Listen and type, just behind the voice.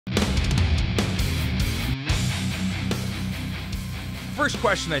first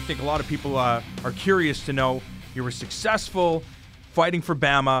question I think a lot of people are curious to know. You were successful fighting for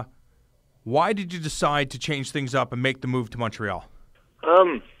Bama. Why did you decide to change things up and make the move to Montreal?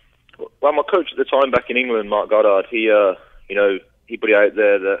 Well, my coach at the time back in England, Mark Goddard, he put it out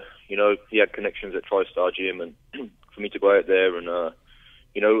there that, he had connections at TriStar Gym, and for me to go out there and, I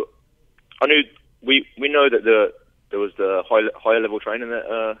knew, we know that there was the higher level training at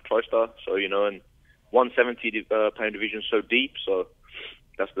TriStar, so, and 170 pound division is so deep, so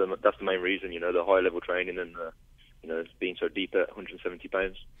that's the main reason, the higher level training and, being so deep at 170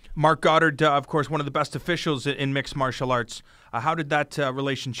 pounds. Mark Goddard, of course, one of the best officials in mixed martial arts. How did that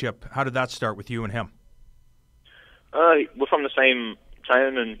relationship, how did that start with you and him? We're from the same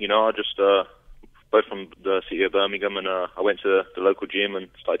town, and, I just, both from the city of Birmingham, and I went to the local gym and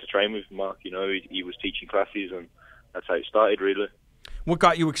started to train with Mark. He was teaching classes, and that's how it started, really. What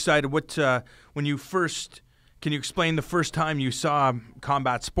got you excited? When you first, can you explain the first time you saw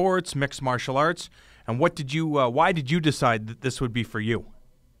combat sports, mixed martial arts, and why did you decide that this would be for you?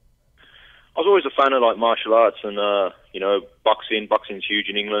 I was always a fan of martial arts, and boxing. Boxing's huge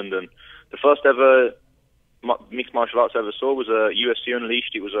in England, and the first ever mixed martial arts I ever saw was UFC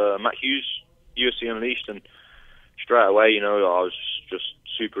Unleashed. It was Matt Hughes UFC Unleashed, and straight away, I was just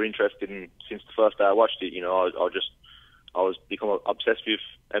super interested. And since the first day I watched it, I was become obsessed with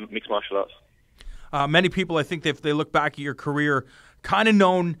mixed martial arts. Many people, I think, if they look back at your career, kind of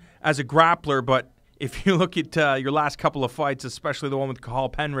known as a grappler, but if you look at your last couple of fights, especially the one with Cathal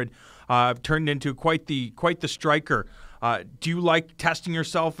Penrod, turned into quite the striker. Do you like testing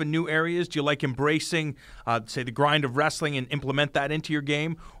yourself in new areas? Do you like embracing, say, the grind of wrestling and implement that into your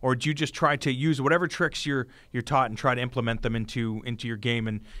game, or do you just try to use whatever tricks you're taught and try to implement them into your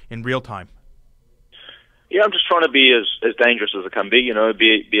game in real time? Yeah, I'm just trying to be as dangerous as I can be.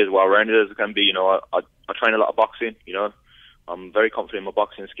 Be as well-rounded as I can be. I train a lot of boxing. I'm very confident in my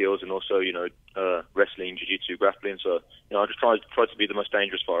boxing skills, and also, wrestling, jiu-jitsu, grappling. So, I just try to be the most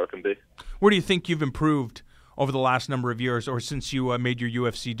dangerous fighter I can be. Where do you think you've improved over the last number of years, or since you made your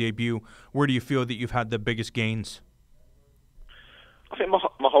UFC debut? Where do you feel that you've had the biggest gains? I think my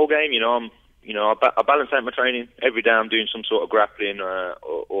whole game. I balance out my training every day. I'm doing some sort of grappling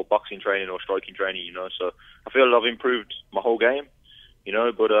or boxing training or striking training. So I feel I've improved my whole game.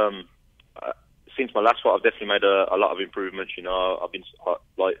 But since my last fight, I've definitely made a lot of improvements. I've been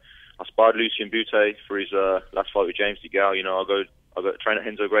I sparred Lucien Boutte for his last fight with James DeGale. I go train at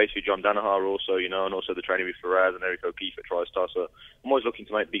Henzo Gracie with John Danaher also, and also the training with Faraz and Eric O'Keefe at TriStar. So I'm always looking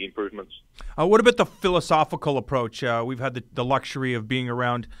to make big improvements. What about the philosophical approach? We've had the luxury of being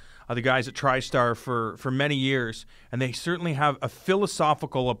around the guys at TriStar for many years, and they certainly have a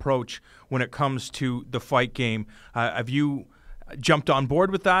philosophical approach when it comes to the fight game. Have you jumped on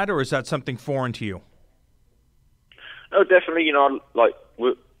board with that, or is that something foreign to you? No, definitely.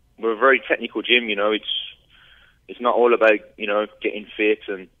 We're a very technical gym. It's not all about getting fit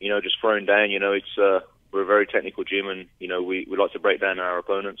and just throwing down. We're a very technical gym, and we like to break down our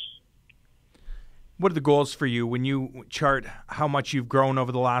opponents. What are the goals for you when you chart how much you've grown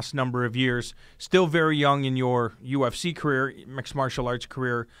over the last number of years? Still very young in your UFC career, mixed martial arts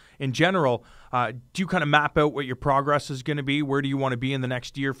career in general. Do you kind of map out what your progress is going to be? Where do you want to be in the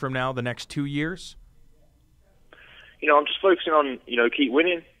next year from now, the next 2 years? I'm just focusing on, keep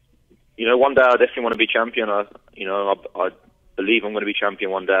winning. One day I definitely want to be champion. I believe I'm going to be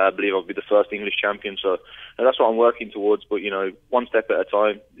champion one day. I believe I'll be the first English champion. So that's what I'm working towards. But, one step at a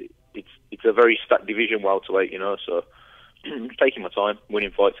time. It's a very stacked division, welterweight, so taking my time,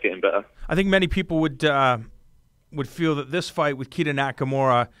 winning fights, getting better. I think many people would feel that this fight with Keita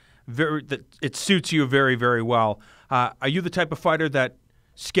Nakamura, that it suits you very, very well. Are you the type of fighter that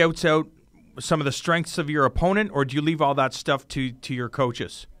scouts out some of the strengths of your opponent, or do you leave all that stuff to your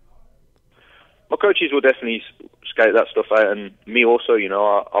coaches? My coaches will definitely scout that stuff out, and me also.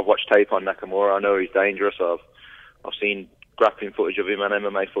 I've watched tape on Nakamura. I know he's dangerous. I've seen grappling footage of him and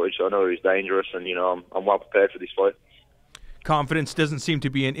MMA footage, so I know he's dangerous, and I'm well prepared for this fight. Confidence doesn't seem to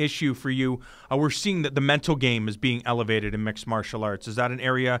be an issue for you. We're seeing that the mental game is being elevated in mixed martial arts. Is that an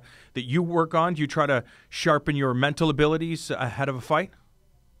area that you work on? Do you try to sharpen your mental abilities ahead of a fight?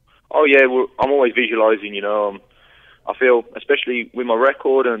 Oh yeah, I'm always visualizing. I feel, especially with my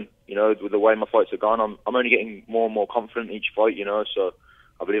record and with the way my fights have gone, I'm only getting more and more confident each fight. So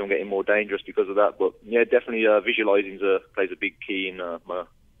I believe I'm getting more dangerous because of that. But yeah, definitely visualizing plays a big key in my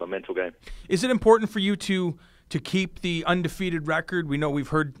mental game. Is it important for you to keep the undefeated record? We know we've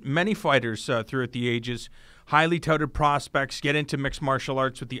heard many fighters throughout the ages, highly touted prospects, get into mixed martial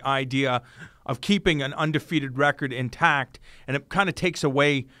arts with the idea of keeping an undefeated record intact, and it kind of takes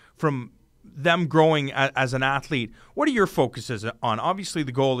away from them growing as an athlete, what are your focuses on? Obviously,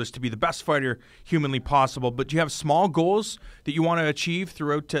 the goal is to be the best fighter humanly possible, but do you have small goals that you want to achieve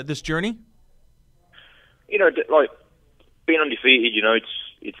throughout this journey? Like being undefeated,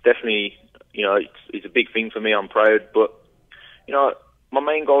 it's definitely, it's a big thing for me. I'm proud, but my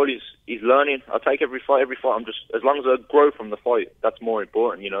main goal is learning. I take every fight. I'm just, as long as I grow from the fight, that's more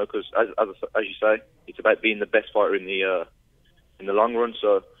important, because as you say, it's about being the best fighter in the long run.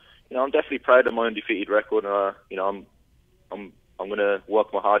 So, I'm definitely proud of my undefeated record. I'm going to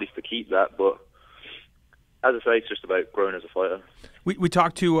work my hardest to keep that. But as I say, it's just about growing as a fighter. We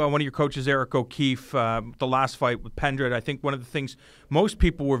talked to one of your coaches, Eric O'Keefe, the last fight with Pendred. I think one of the things most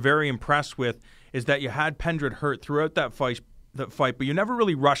people were very impressed with is that you had Pendred hurt throughout that fight, but you never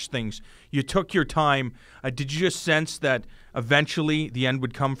really rushed things. You took your time. Did you just sense that eventually the end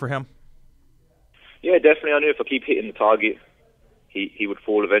would come for him? Yeah, definitely. I knew if I keep hitting the target, he would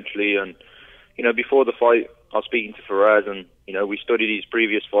fall eventually. And, before the fight, I was speaking to Faraz, and, we studied his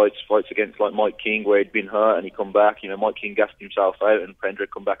previous fights against, like, Mike King, where he'd been hurt and he come back. Mike King gassed himself out and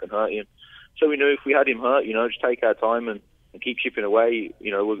Pendred come back and hurt him. So we knew if we had him hurt, just take our time and keep chipping away,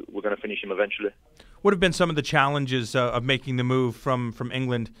 we're going to finish him eventually. What have been some of the challenges of making the move from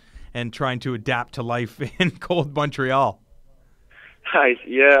England and trying to adapt to life in cold Montreal? I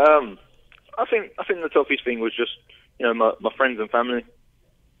think the toughest thing was just my friends and family.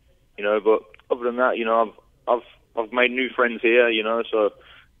 But other than that, I've made new friends here. So,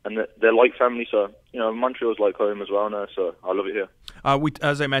 and they're like family. So Montreal's like home as well now. So I love it here.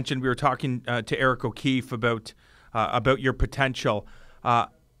 As I mentioned, we were talking to Eric O'Keefe about your potential.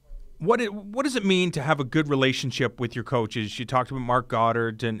 What does it mean to have a good relationship with your coaches? You talked about Mark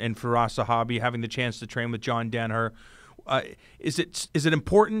Goddard and Firas Zahabi, having the chance to train with John Danaher. Is it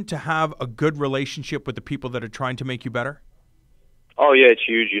important to have a good relationship with the people that are trying to make you better? Oh yeah, it's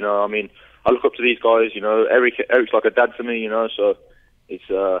huge. I mean, I look up to these guys. Eric's like a dad to me. So it's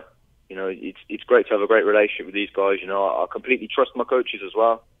it's great to have a great relationship with these guys. I completely trust my coaches as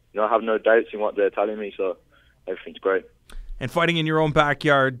well. I have no doubts in what they're telling me. So everything's great. And fighting in your own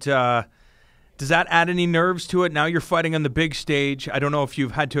backyard, does that add any nerves to it? Now you're fighting on the big stage. I don't know if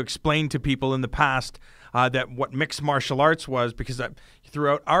you've had to explain to people in the past that what mixed martial arts was, because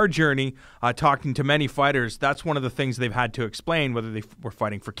throughout our journey, talking to many fighters, that's one of the things they've had to explain, whether they were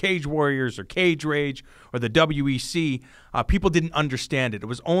fighting for Cage Warriors or Cage Rage or the WEC. People didn't understand it. It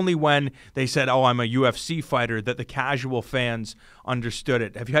was only when they said, "Oh, I'm a UFC fighter," that the casual fans understood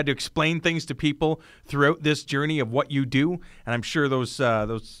it. Have you had to explain things to people throughout this journey of what you do? And I'm sure those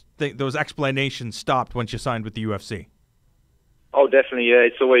explanations stopped once you signed with the UFC. Oh, definitely, yeah.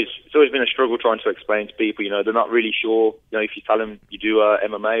 It's always been a struggle trying to explain to people. They're not really sure. If you tell them you do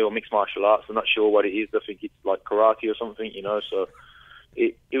MMA or mixed martial arts, they're not sure what it is. They think it's like karate or something. So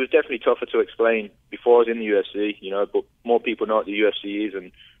it was definitely tougher to explain before I was in the UFC. But more people know what the UFC is,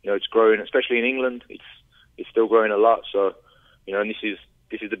 and it's growing, especially in England. It's still growing a lot. So and this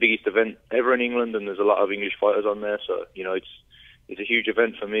is the biggest event ever in England, and there's a lot of English fighters on there. So it's a huge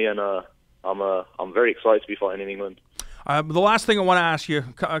event for me, and I'm very excited to be fighting in England. The last thing I want to ask you,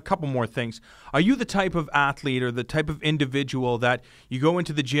 a couple more things. Are you the type of athlete or the type of individual that you go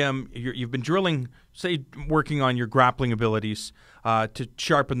into the gym, you've been drilling, say, working on your grappling abilities to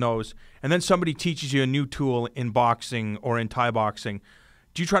sharpen those, and then somebody teaches you a new tool in boxing or in Thai boxing?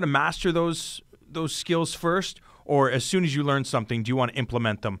 Do you try to master those skills first, or as soon as you learn something, do you want to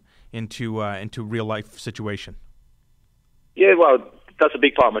implement them into real life situation? Yeah, well, that's a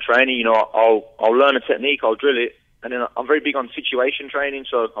big part of my training. I'll learn a technique, I'll drill it. And then I'm very big on situation training,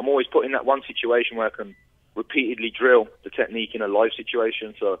 so I'm always put in that one situation where I can repeatedly drill the technique in a live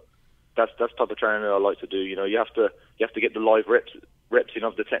situation. So that's the type of training that I like to do. You have to get the live reps in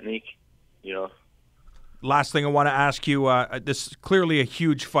of the technique. Last thing I want to ask you: this is clearly a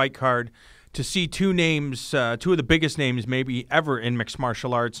huge fight card. To see two names, two of the biggest names maybe ever in mixed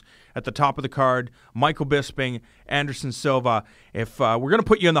martial arts at the top of the card, Michael Bisping, Anderson Silva. If we're going to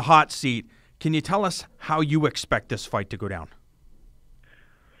put you in the hot seat, can you tell us how you expect this fight to go down?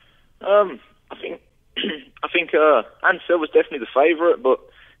 I think Anderson Silva's definitely the favourite, but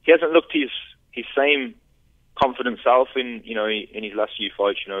he hasn't looked his same confident self in his last few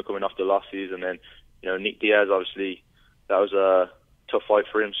fights. Coming off the losses, and then Nick Diaz, obviously that was a tough fight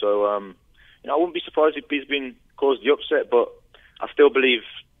for him. So I wouldn't be surprised if Bisping caused the upset, but I still believe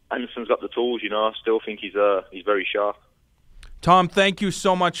Anderson's got the tools. I still think he's very sharp. Tom, thank you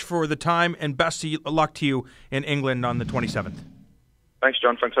so much for the time, and best of luck to you in England on the 27th. Thanks,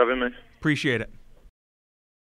 John. Thanks for having me. Appreciate it.